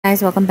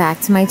Guys, welcome back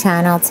to my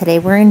channel. Today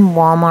we're in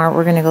Walmart.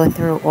 We're going to go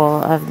through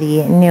all of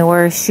the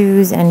newer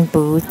shoes and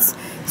boots.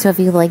 So if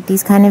you like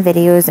these kind of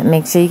videos,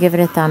 make sure you give it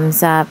a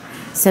thumbs up.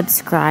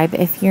 Subscribe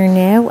if you're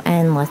new,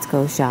 and let's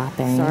go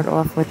shopping. Start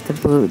off with the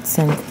boots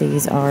since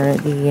these are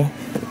the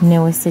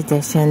newest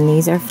edition.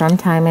 These are from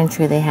Time &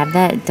 True. They have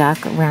that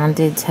duck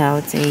rounded toe.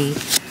 It's a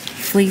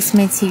fleece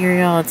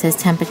material. It says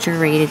temperature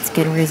rated,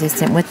 skin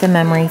resistant with the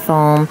memory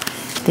foam.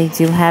 They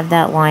do have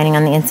that lining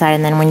on the inside,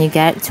 and then when you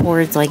get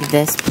towards like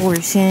this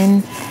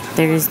portion,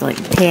 there's like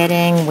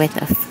padding with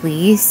a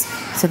fleece,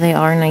 so they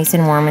are nice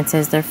and warm. It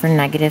says they're for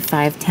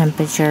 -5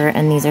 temperature,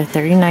 and these are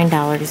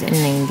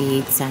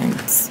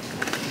 $39.98.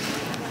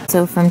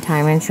 So from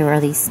Time & True are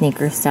these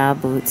sneaker style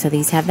boots. So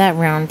these have that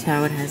round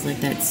toe. It has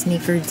like that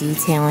sneaker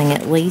detailing.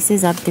 It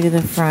laces up through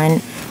the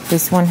front.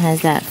 This one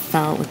has that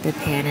felt with the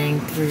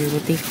padding through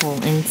with the hole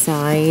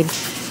inside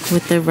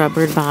with the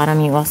rubbered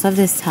bottom. You also have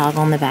this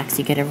toggle on the back, so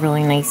you get a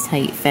really nice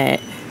tight fit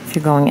if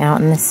you're going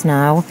out in the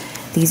snow.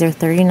 These are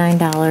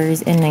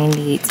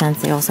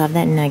 $39.98. They also have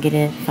that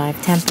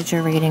 -5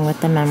 temperature rating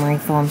with the memory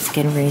foam,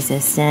 skin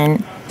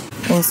resistant.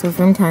 Also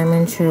from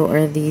Time & True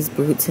are these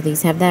boots. So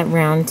these have that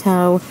round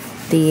toe,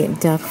 the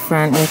duck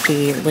front with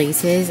the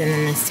laces, and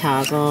then this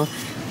toggle,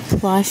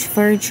 plush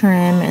fur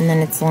trim, and then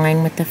it's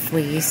lined with the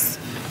fleece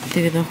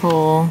through the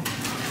whole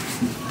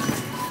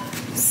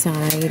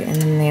side,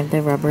 and then they have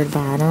the rubbered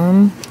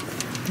bottom,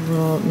 the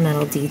little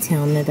metal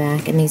detail in the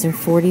back, and these are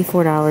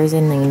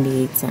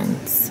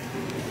 $44.98.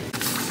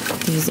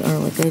 These are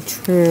like a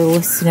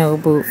true snow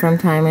boot from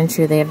Time &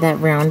 True. They have that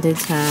rounded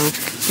toe,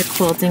 the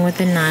quilting with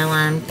the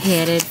nylon,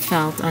 padded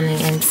felt on the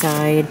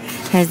inside,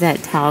 has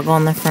that toggle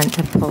on the front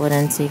to pull it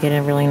in so you get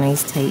a really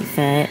nice tight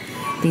fit.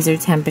 These are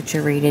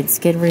temperature rated,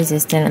 skid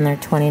resistant, and they're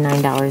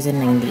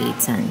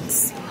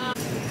 $29.98.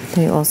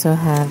 They also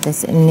have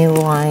this new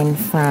line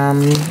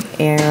from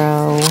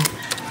Aerosoles.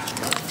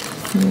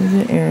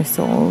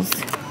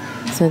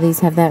 So these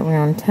have that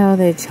round toe,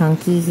 the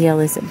chunky heel,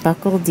 this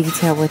buckle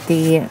detail with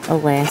the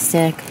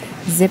elastic,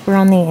 zipper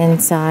on the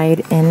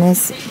inside, in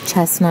this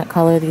chestnut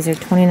color. These are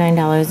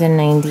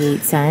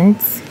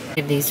 $29.98.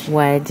 They have these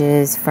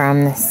wedges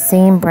from the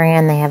same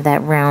brand. They have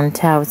that round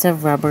toe. It's a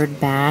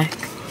rubbered back.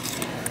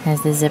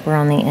 Has the zipper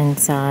on the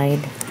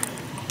inside.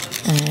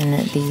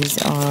 And these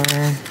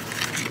are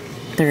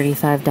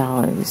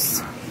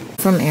 $35.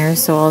 From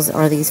Aerosoles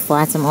are these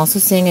flats. I'm also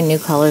seeing a new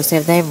color. So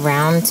they have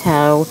round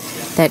toe,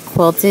 that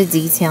quilted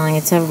detailing.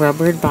 It's a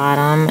rubbered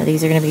bottom.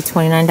 These are going to be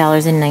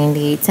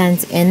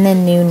 $29.98 in the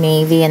new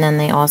navy, and then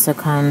they also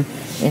come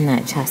in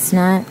that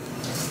chestnut.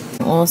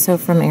 Also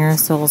from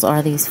Aerosoles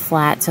are these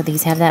flats. So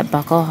these have that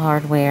buckle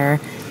hardware,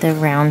 the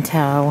round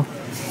toe.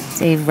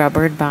 It's a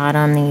rubbered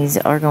bottom. These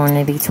are going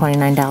to be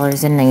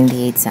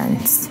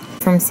 $29.98.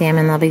 From Sam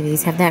 & Libby,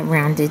 these have that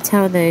rounded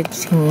toe, the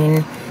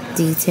chain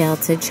detail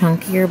to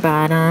chunkier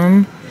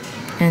bottom,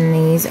 and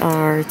these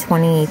are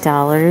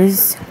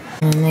 $28.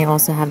 And they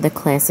also have the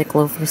classic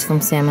loafers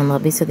from Sam &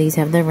 Libby. So these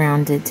have the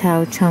rounded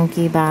toe,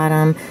 chunky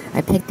bottom.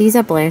 I picked these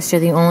up last year.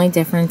 The only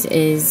difference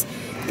is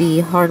the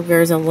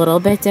hardware is a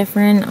little bit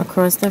different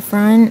across the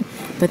front,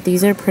 but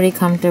these are pretty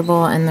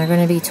comfortable, and they're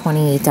going to be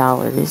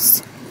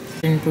 $28.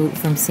 And boot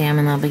from Sam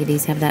 & Libby.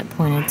 These have that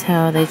pointed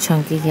toe, the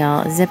chunky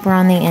heel, zipper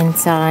on the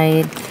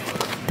inside.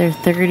 They're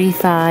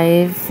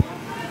 $35.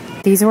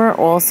 These were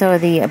also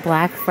the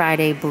Black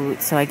Friday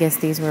boots, so I guess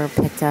these were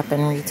picked up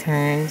and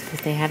returned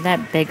because they have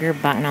that bigger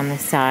button on the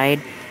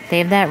side. They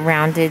have that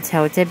rounded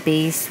toe. It's a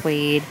beige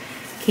suede,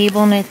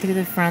 cable knit through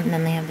the front, and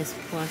then they have this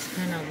plush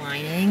kind of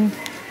lining.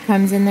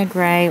 Comes in the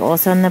gray,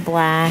 also in the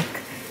black.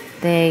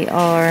 They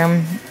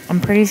are, I'm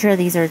pretty sure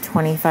these are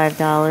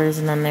 $25,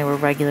 and then they were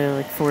regular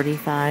like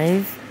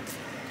 $45.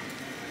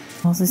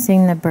 Also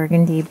seeing the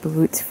burgundy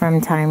boots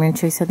from Time &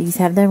 True. So these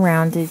have the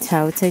rounded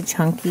toe. It's a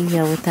chunky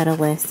heel with that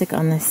elastic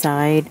on the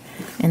side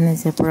and the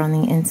zipper on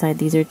the inside.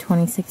 These are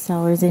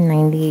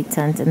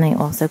 $26.98, and they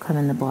also come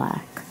in the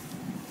black.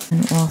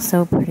 And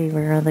also pretty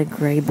rare are the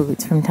gray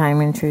boots from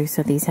Time & True.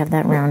 So these have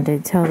that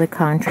rounded toe, the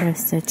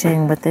contrast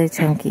stitching with the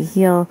chunky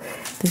heel,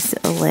 this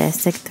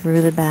elastic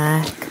through the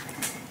back.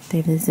 They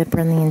have the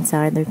zipper on the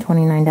inside. They're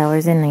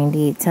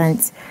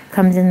 $29.98.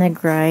 Comes in the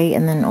gray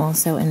and then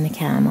also in the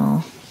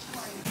camel.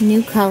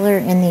 New color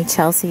in the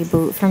Chelsea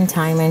boot from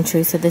Time &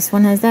 True. So this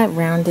one has that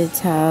rounded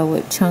toe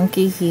with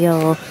chunky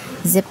heel,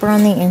 zipper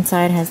on the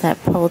inside, has that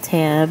pull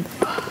tab,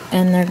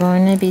 and they're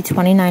going to be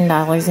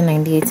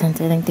 $29.98. I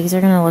think these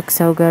are going to look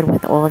so good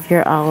with all of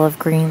your olive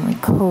green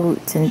like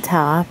coats and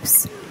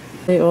tops.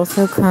 They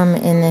also come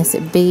in this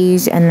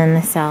beige and then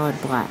the solid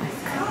black.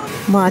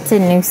 Lots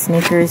of new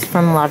sneakers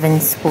from Love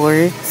 &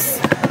 Sports.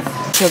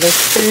 So this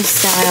first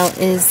style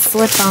is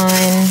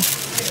slip-on.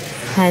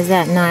 Has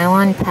that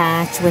nylon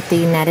patch with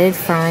the netted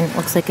front.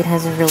 Looks like it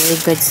has a really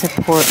good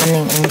support on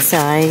the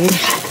inside.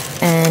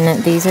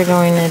 And these are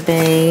going to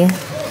be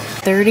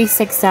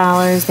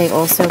 $36. They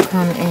also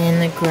come in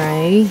the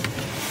gray.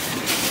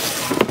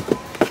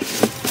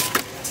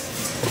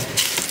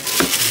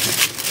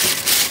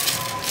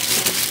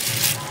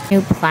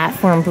 New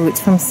platform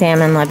boots from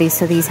Sam and Libby.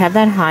 So these have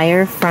that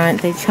higher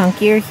front, the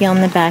chunkier heel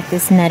in the back,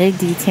 this netted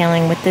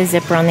detailing with the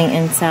zipper on the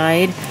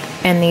inside.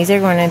 And these are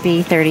going to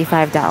be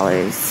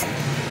 $35.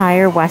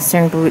 Higher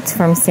Western boots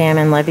from Sam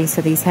and Libby.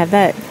 So these have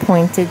that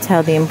pointed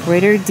toe, the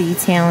embroidered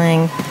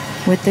detailing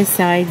with the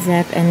side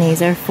zip, and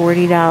these are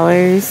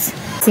 $40.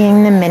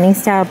 Seeing the mini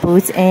style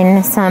boots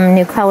in some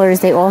new colors.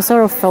 They also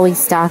are fully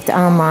stocked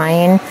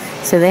online.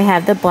 So they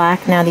have the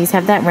black. Now these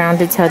have that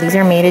rounded toe. These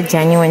are made of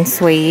genuine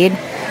suede,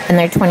 and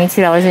they're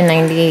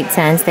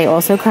 $22.98. They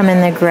also come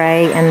in the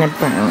gray and the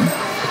brown.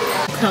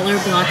 Color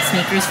block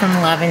sneakers from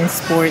Love and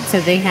Sport.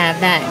 So they have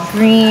that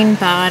green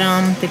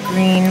bottom, the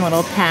green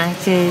little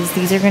patches.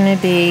 These are going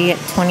to be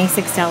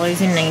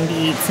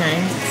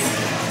 $26.98.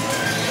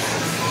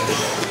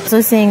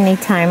 Also seeing the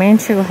Time and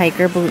True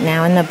hiker boot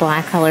now in the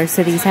black color.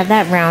 So these have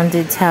that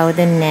rounded toe,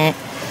 the knit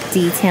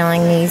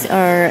detailing. These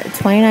are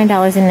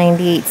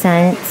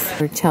 $29.98.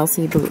 For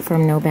Chelsea boot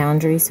from No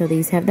Boundaries. So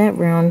these have that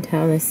round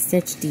toe, the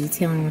stitch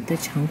detailing with the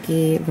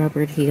chunky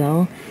rubbered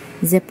heel.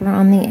 Zipper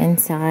on the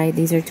inside.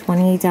 These are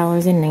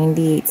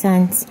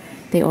 $28.98.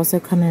 They also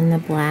come in the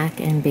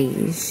black and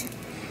beige.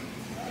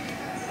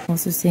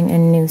 Also seeing a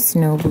new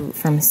snow boot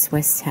from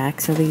Swiss Tech.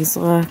 So these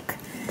look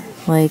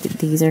like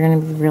these are going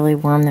to be really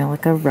warm. They're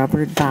like a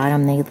rubbered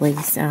bottom. They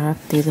lace up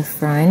through the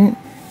front.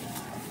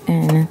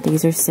 And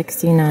these are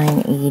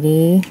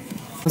 $69.80.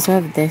 Also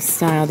have this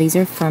style. These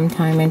are from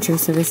Time and True.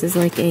 So this is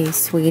like a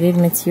suede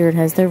material. It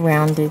has the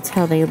rounded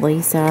toe. They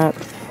lace up.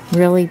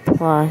 Really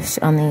plush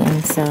on the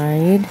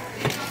inside.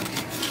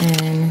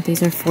 And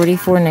these are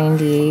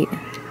 $44.98.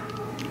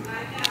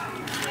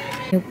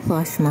 New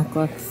plush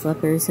muckluck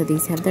slippers. So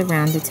these have the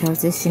rounded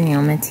toes. This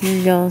chenille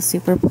material.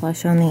 Super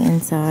plush on the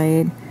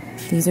inside.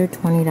 These are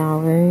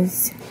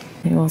 $20.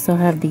 They also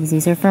have these.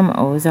 These are from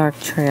Ozark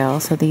Trail.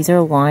 So these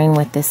are lined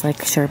with this like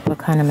Sherpa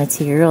kind of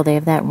material. They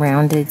have that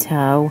rounded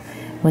toe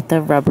with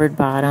the rubbered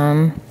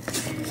bottom.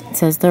 It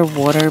says they're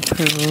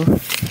waterproof.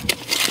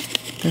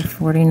 They're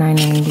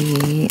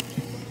 $49.98.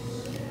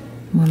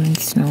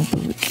 Women's snow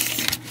boots.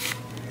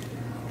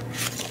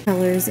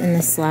 Colors in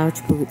the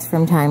slouch boots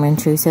from Time and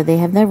True. So they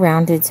have the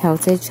rounded toe,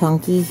 it's a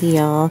chunky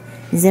heel.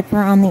 Zipper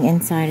on the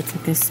inside. It's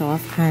like a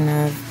soft kind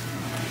of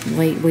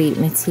lightweight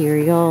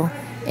material.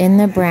 In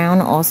the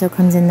brown, also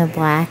comes in the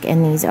black,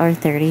 and these are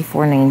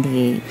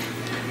 $34.98.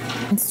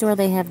 In store,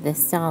 they have this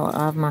style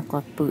of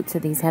muckluck boot. So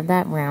these have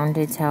that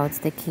rounded toe. It's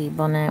the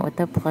cable knit with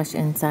the plush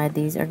inside.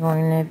 These are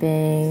going to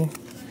be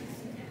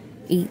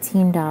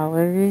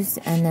 $18.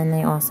 And then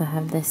they also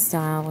have this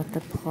style with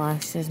the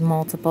plush. There's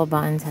multiple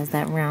buttons, has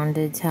that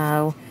rounded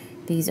toe.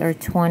 These are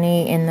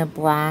 $20 in the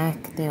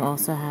black. They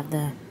also have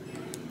the,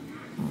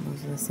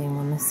 those are the same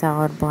one, the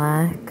solid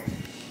black.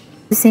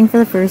 Seeing for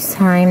the first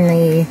time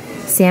the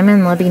Sam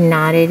and Libby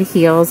knotted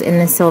heels in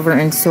the silver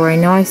in store. I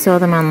know I saw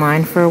them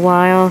online for a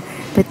while,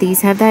 but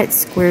these have that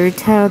square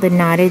toe, the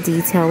knotted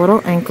detail,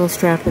 little ankle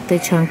strap with the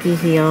chunky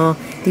heel.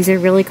 These are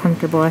really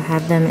comfortable. I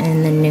have them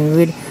in the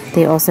nude.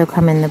 They also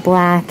come in the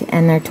black,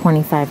 and they're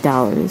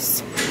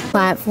 $25.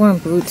 Platform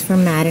boots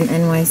from Madden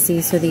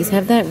NYC. So these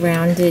have that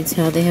rounded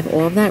toe. They have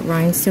all of that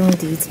rhinestone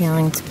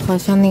detailing. It's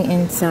plush on the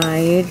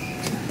inside.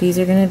 These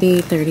are going to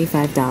be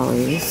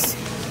 $35.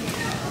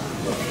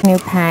 New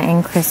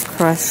patent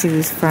crisscross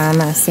shoes from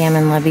Sam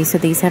and Libby. So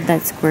these have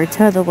that square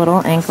toe, the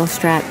little ankle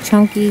strap,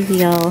 chunky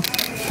heel.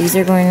 These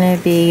are going to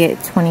be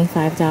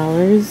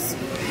 $25.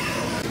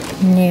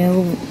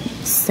 New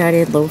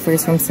studded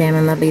loafers from Sam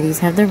and Libby. These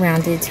have the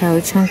rounded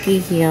toe, chunky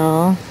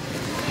heel,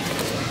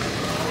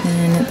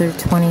 and they're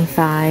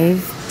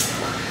 $25.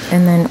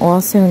 And then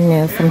also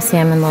new from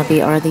Sam and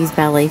Libby are these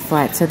ballet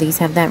flats. So these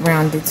have that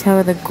rounded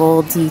toe, the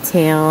gold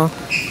detail.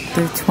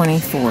 They're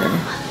 $24.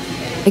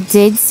 I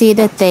did see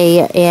that they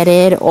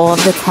added all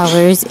of the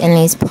colors in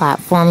these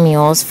platform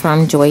mules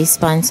from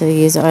JOYSPUN. So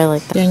these are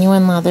like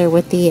genuine leather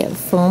with the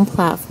foam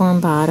platform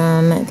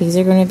bottom. These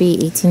are going to be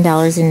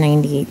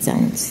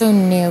 $18.98. So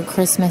new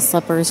Christmas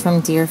slippers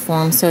from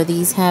Deerform. So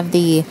these have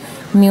the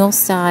mule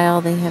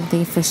style. They have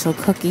the official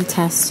cookie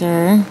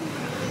tester.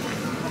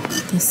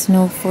 The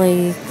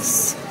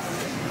snowflakes.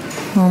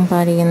 Home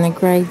Buddy and the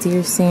gray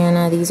Dear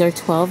Santa. These are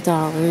 $12.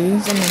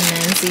 And then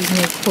men's, these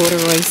new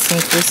corduroy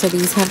sneakers. So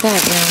these have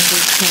that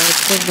rounded toe,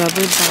 it's the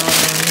rubber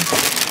bottom.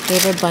 They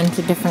have a bunch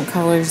of different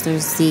colors.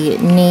 There's the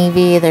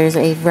navy, there's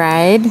a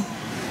red,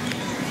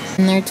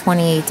 and they're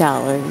 $28.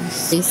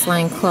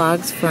 Baseline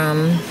clogs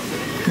from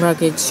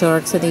Rugged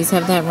Shark. So these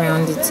have that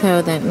rounded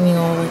toe, that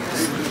mule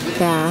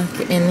back,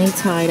 and they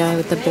tie-dye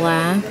with the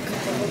black.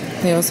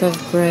 They also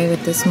have gray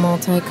with this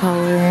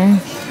multicolor.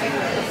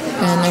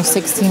 And they're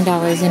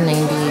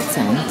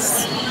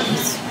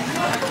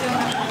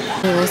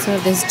 $16.98. They also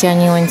have this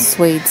genuine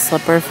suede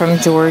slipper from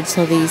George.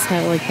 So these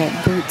have like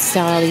that boot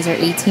style. These are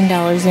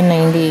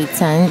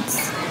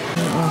 $18.98.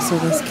 And also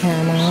this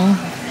camo.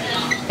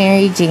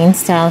 Mary Jane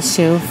style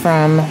shoe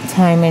from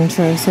Time and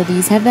True. So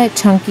these have that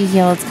chunky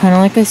heel. It's kind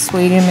of like a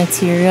suede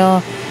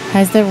material.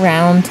 Has the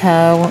round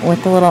toe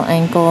with the little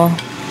ankle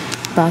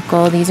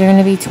buckle. These are going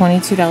to be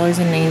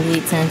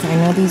 $22.98. I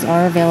know these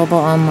are available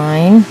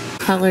online.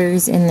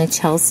 colors in the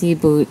Chelsea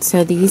boot.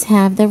 So these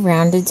have the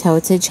rounded toe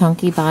to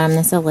chunky bottom,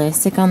 this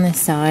elastic on the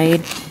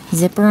side,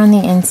 zipper on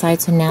the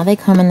inside. So now they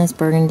come in this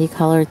burgundy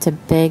color. It's a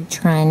big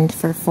trend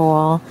for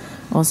fall.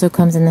 Also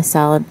comes in the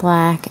solid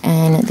black,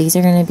 and these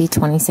are going to be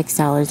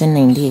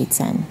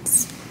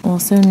 $26.98.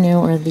 Also new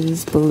are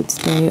these boots.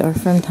 They are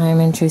from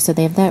Time and True. So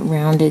they have that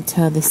rounded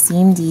toe, the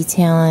seam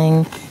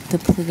detailing, the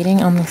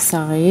pleating on the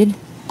side.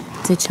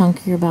 It's a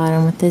chunkier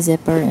bottom with the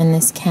zipper in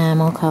this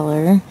camel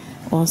color.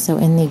 Also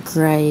in the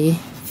gray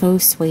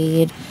faux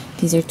suede.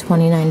 These are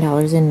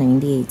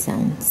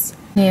 $29.98.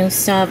 New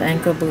Stav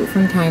ankle boot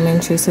from Time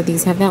and True. So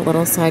these have that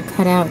little side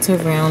cutout to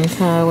round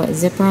toe,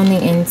 zipper on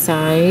the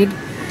inside.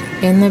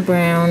 In the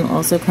brown,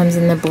 also comes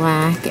in the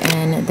black,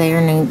 and they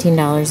are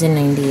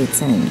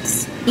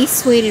 $19.98. These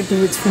suede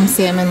boots from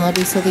Sam and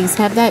Libby. So these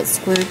have that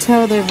square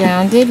toe, the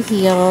rounded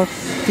heel.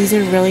 These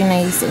are really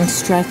nice and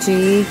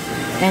stretchy,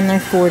 and they're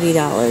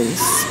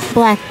 $40.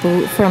 Black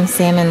boot from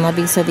Sam and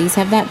Libby. So these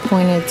have that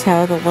pointed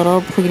toe, the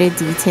little pleated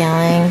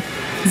detailing,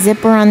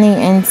 zipper on the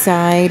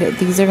inside.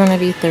 These are going to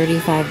be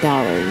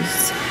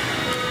 $35.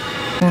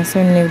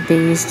 Also new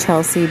beige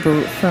Chelsea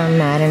boot from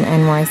Madden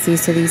NYC.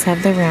 So these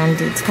have the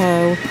rounded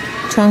toe,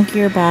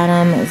 chunkier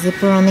bottom,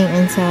 zipper on the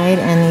inside,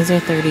 and these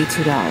are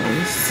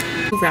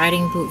 $32.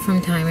 Riding boot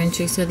from Time and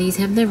True. So these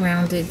have the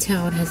rounded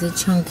toe. It has a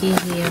chunky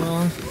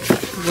heel,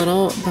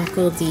 little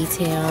buckle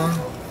detail.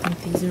 I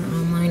think these are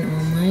online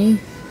only.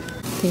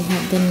 They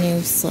have the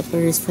new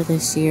slippers for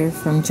this year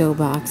from Joe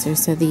Boxer.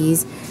 So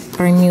these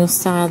are new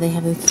style. They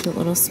have a cute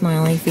little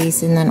smiley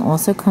face, and then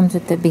also comes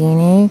with the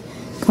beanie.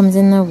 Comes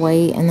in the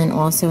white and then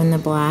also in the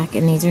black,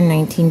 and these are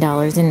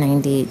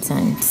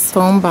 $19.98.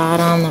 Foam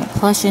bottom, that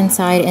plush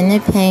inside in the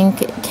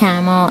pink,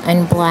 camel,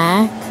 and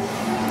black,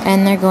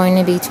 and they're going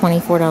to be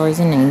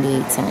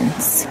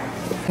 $24.98.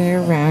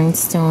 They're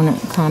rhinestone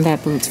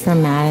combat boots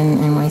from Madden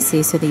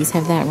NYC. So these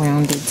have that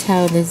rounded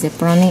toe, the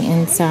zipper on the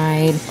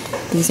inside.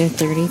 These are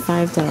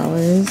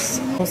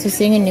 $35. Also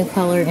seeing a new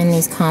color in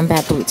these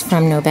combat boots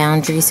from No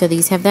Boundaries. So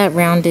these have that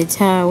rounded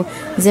toe,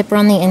 zipper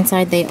on the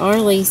inside. They are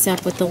lace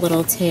up with the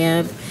little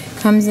tab.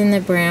 Comes in the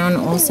brown,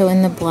 also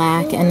in the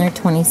black, and they're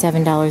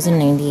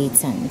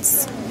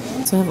 $27.98.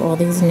 Also have all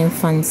these new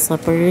fun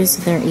slippers.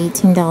 They're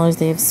 $18.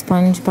 They have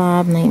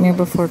SpongeBob, Nightmare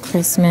Before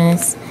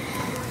Christmas,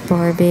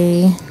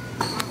 Barbie.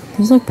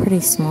 These look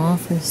pretty small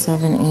for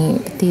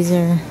 7-8, but these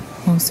are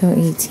also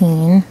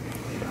 18.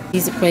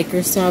 These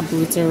biker style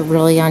boots are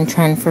really on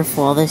trend for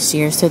fall this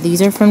year. So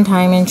these are from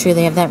Time and True.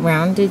 They have that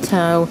rounded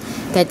toe,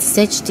 that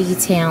stitch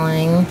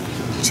detailing,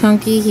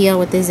 chunky heel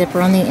with the zipper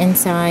on the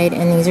inside,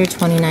 and these are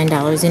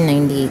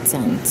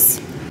 $29.98.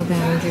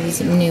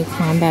 Boundaries new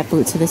combat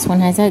boot. So this one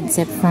has that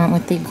zip front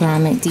with the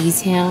grommet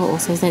detail.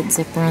 Also has that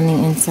zipper on the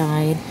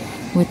inside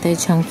with the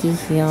chunky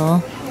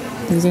heel.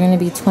 These are going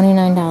to be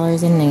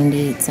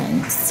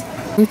 $29.98.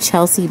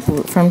 Chelsea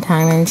boot from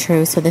Time and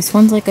True. So this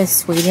one's like a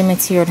suede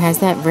material. It has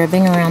that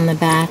ribbing around the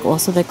back.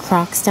 Also the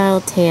croc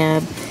style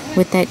tab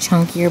with that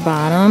chunkier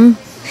bottom.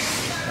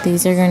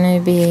 These are going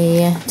to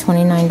be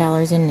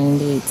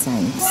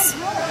 $29.98.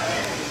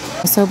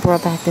 Also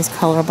brought back this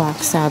color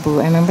box style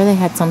boot. I remember they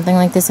had something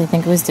like this. I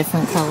think it was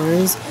different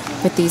colors.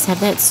 But these have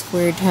that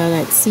square toe,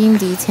 that seam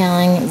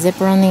detailing,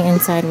 zipper on the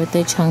inside with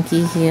the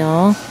chunky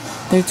heel.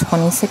 They're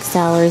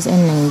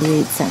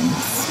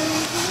 $26.98.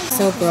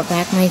 So brought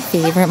back my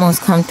favorite,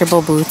 most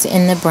comfortable boots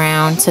in the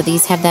brown. So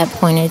these have that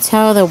pointed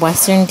toe, the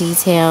western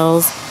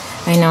details.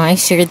 I know I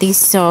shared these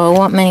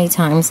so many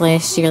times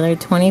last year. They're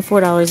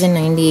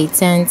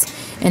 $24.98.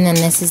 And then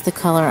this is the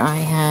color I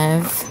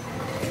have.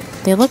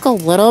 They look a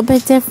little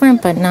bit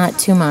different, but not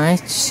too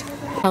much.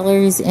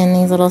 Colors in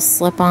these little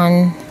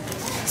slip-on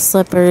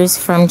slippers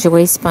from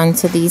JOYSPUN.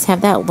 So these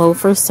have that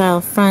loafer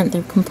style front.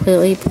 They're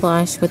completely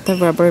plush with the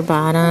rubber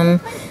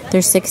bottom.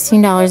 They're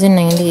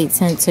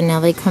 $16.98. So now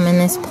they come in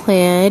this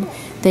plaid.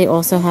 They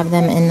also have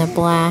them in the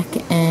black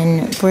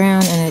and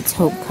brown and a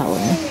taupe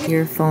color.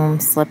 Your foam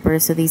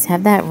slippers. So these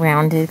have that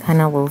rounded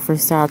kind of loafer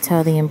style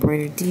toe. The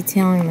embroidered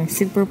detailing. They're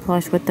super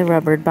plush with the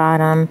rubbered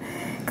bottom.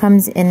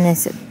 Comes in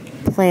this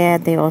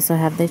plaid. They also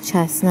have the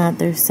chestnut.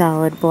 They're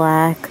solid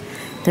black.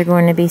 They're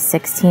going to be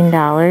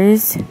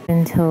 $16.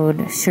 Open-toed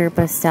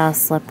Sherpa style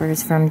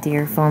slippers from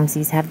Deer Foams.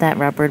 These have that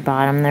rubbered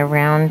bottom. They're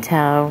round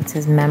toe. It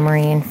says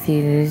memory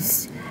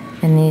infused.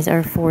 And these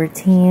are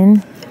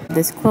 $14.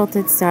 This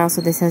quilted style.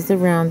 So this has the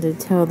rounded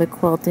toe. The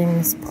quilting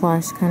is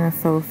plush, kind of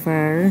faux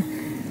fur.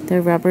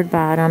 The rubbered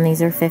bottom.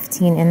 These are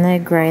 $15. In the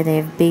gray, they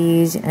have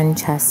beige and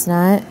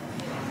chestnut.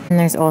 And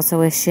there's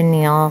also a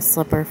chenille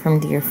slipper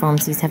from Deer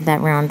Foams. These have that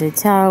rounded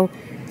toe.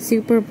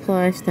 Super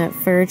plush, that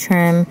fur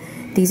trim.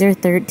 These are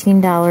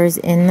 $13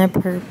 in the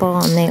purple,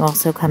 and they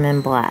also come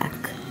in black.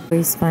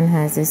 JOYSPUN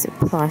has this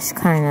plush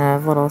kind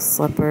of little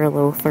slipper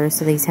loafer.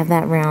 So these have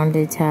that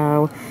rounded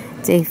toe.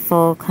 It's a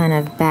full kind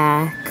of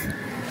back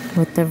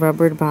with the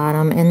rubbered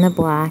bottom in the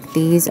black.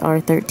 These are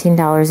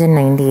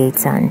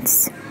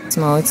 $13.98.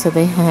 Mode, so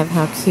they have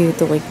how cute,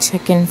 the like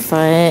chicken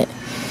foot.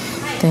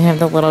 They have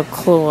the little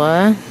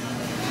claw.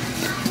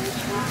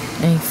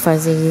 A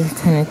fuzzy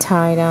kind of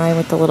tie-dye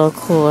with the little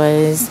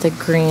claws. The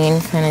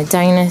green kind of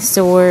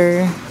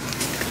dinosaur.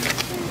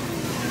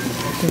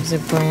 There's a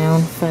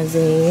brown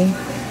fuzzy.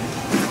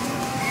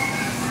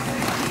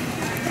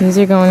 These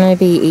are going to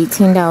be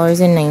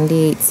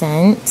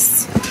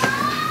 $18.98.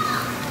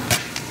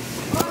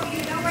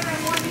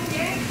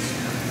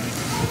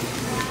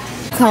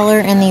 Color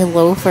and the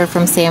loafer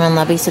from Sam &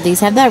 Libby. So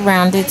these have that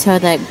rounded toe,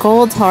 that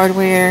gold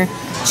hardware,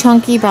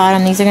 chunky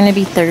bottom. These are going to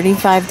be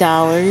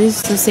 $35.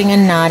 So seeing a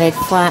knotted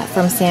flat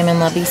from Sam &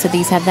 Libby. So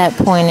these have that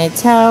pointed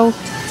toe,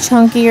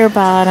 chunkier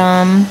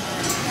bottom.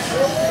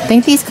 I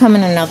think these come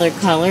in another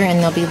color and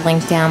they'll be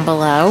linked down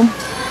below.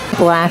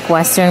 Black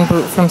Western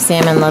boot from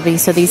Sam & Libby.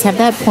 So these have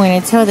that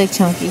pointed toe, the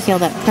chunky heel,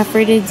 that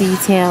perforated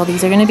detail.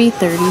 These are going to be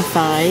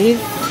 $35.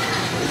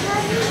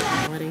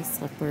 Holiday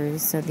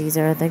slippers. So these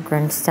are the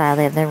Grinch style.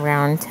 They have the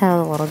round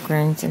toe, the little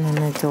Grinch, and then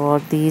the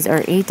dog. These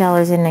are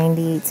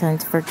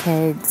 $8.98 for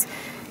kids.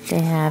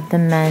 They have the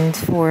men's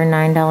for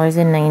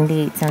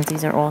 $9.98.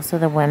 These are also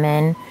the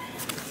women.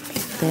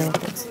 They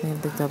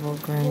have the double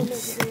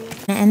Grinch.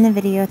 To end the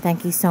video,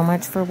 thank you so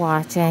much for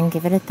watching.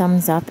 Give it a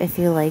thumbs up if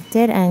you liked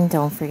it, and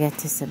don't forget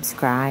to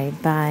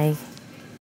subscribe. Bye.